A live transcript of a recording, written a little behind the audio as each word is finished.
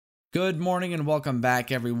Good morning and welcome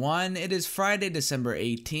back, everyone. It is Friday, December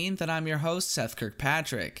 18th, and I'm your host, Seth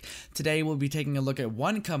Kirkpatrick. Today, we'll be taking a look at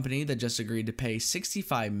one company that just agreed to pay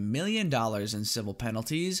 $65 million in civil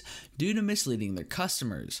penalties due to misleading their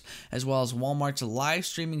customers, as well as Walmart's live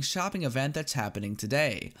streaming shopping event that's happening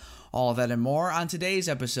today. All that and more on today's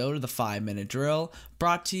episode of the 5-Minute Drill,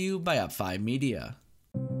 brought to you by Up5 Media.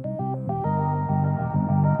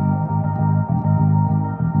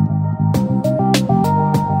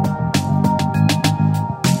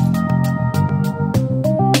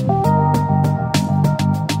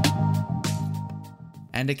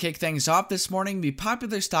 And to kick things off this morning, the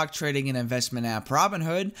popular stock trading and investment app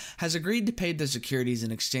Robinhood has agreed to pay the Securities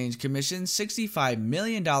and Exchange Commission $65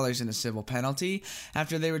 million in a civil penalty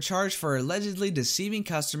after they were charged for allegedly deceiving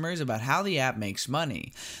customers about how the app makes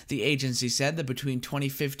money. The agency said that between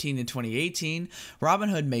 2015 and 2018,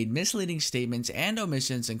 Robinhood made misleading statements and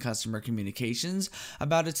omissions in customer communications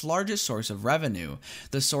about its largest source of revenue.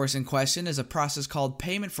 The source in question is a process called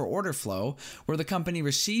payment for order flow, where the company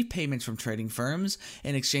received payments from trading firms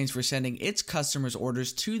in exchange for sending its customers'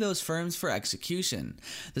 orders to those firms for execution.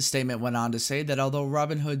 The statement went on to say that although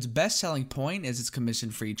Robinhood's best-selling point is its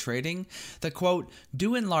commission-free trading, that, quote,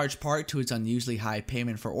 due in large part to its unusually high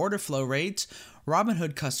payment for order flow rates,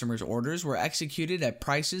 Robinhood customers' orders were executed at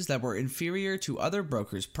prices that were inferior to other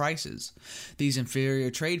brokers' prices. These inferior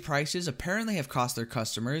trade prices apparently have cost their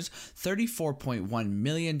customers $34.1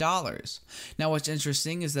 million. Now, what's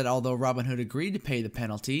interesting is that although Robinhood agreed to pay the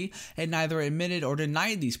penalty, it neither admitted or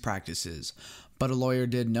denied these practices. But a lawyer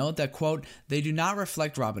did note that, quote, they do not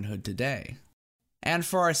reflect Robinhood today. And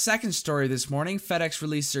for our second story this morning, FedEx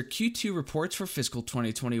released their Q2 reports for fiscal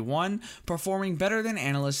 2021, performing better than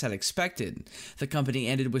analysts had expected. The company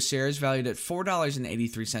ended with shares valued at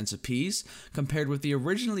 $4.83 apiece, compared with the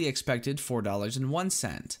originally expected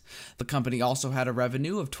 $4.01. The company also had a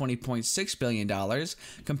revenue of $20.6 billion,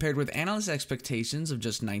 compared with analyst expectations of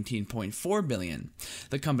just $19.4 billion.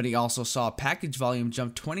 The company also saw package volume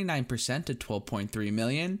jump 29% to 12.3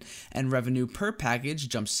 million, and revenue per package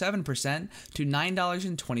jump 7% to $9.24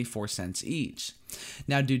 each.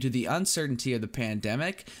 Now, due to the uncertainty of the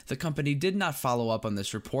pandemic, the company did not follow up on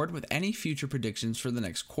this report with any future predictions for the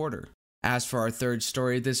next quarter. As for our third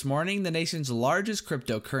story this morning, the nation's largest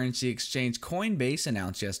cryptocurrency exchange Coinbase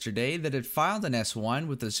announced yesterday that it filed an S-1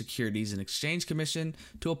 with the Securities and Exchange Commission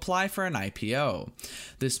to apply for an IPO.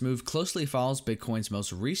 This move closely follows Bitcoin's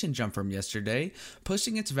most recent jump from yesterday,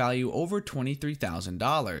 pushing its value over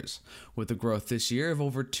 $23,000, with a growth this year of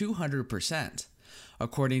over 200%.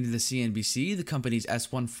 According to the CNBC, the company's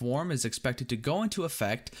S-1 form is expected to go into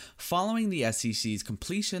effect following the SEC's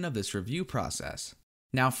completion of this review process.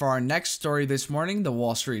 Now for our next story this morning, the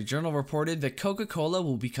Wall Street Journal reported that Coca Cola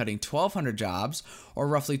will be cutting 1,200 jobs, or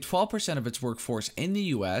roughly 12% of its workforce in the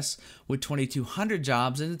U.S., with 2,200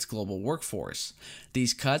 jobs in its global workforce.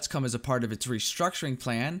 These cuts come as a part of its restructuring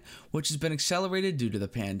plan, which has been accelerated due to the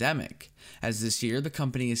pandemic. As this year, the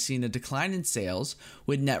company has seen a decline in sales,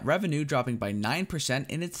 with net revenue dropping by 9%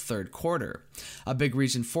 in its third quarter. A big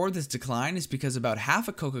reason for this decline is because about half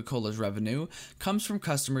of Coca-Cola's revenue comes from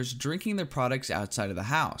customers drinking their products outside of the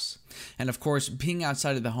house. And of course, being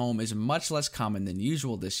outside of the home is much less common than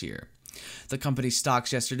usual this year. The company's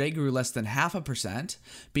stocks yesterday grew less than 0.5%,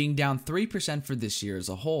 being down 3% for this year as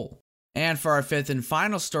a whole. And for our fifth and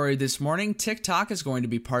final story this morning, TikTok is going to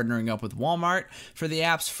be partnering up with Walmart for the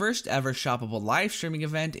app's first ever shoppable live streaming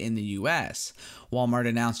event in the US. Walmart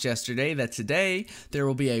announced yesterday that today there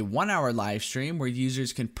will be a 1-hour live stream where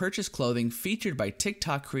users can purchase clothing featured by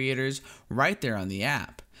TikTok creators right there on the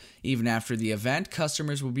app. Even after the event,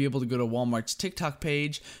 customers will be able to go to Walmart's TikTok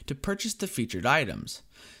page to purchase the featured items.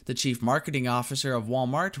 The chief marketing officer of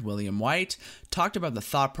Walmart, William White, talked about the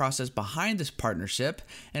thought process behind this partnership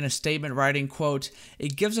in a statement writing, quote,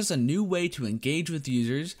 it gives us a new way to engage with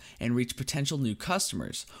users and reach potential new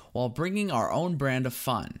customers while bringing our own brand of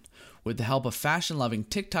fun, with the help of fashion-loving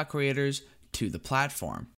TikTok creators to the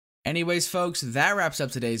platform. Anyways, folks, that wraps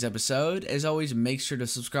up today's episode. As always, make sure to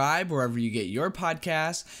subscribe wherever you get your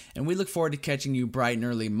podcasts, and we look forward to catching you bright and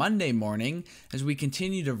early Monday morning as we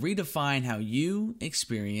continue to redefine how you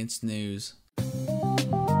experience news.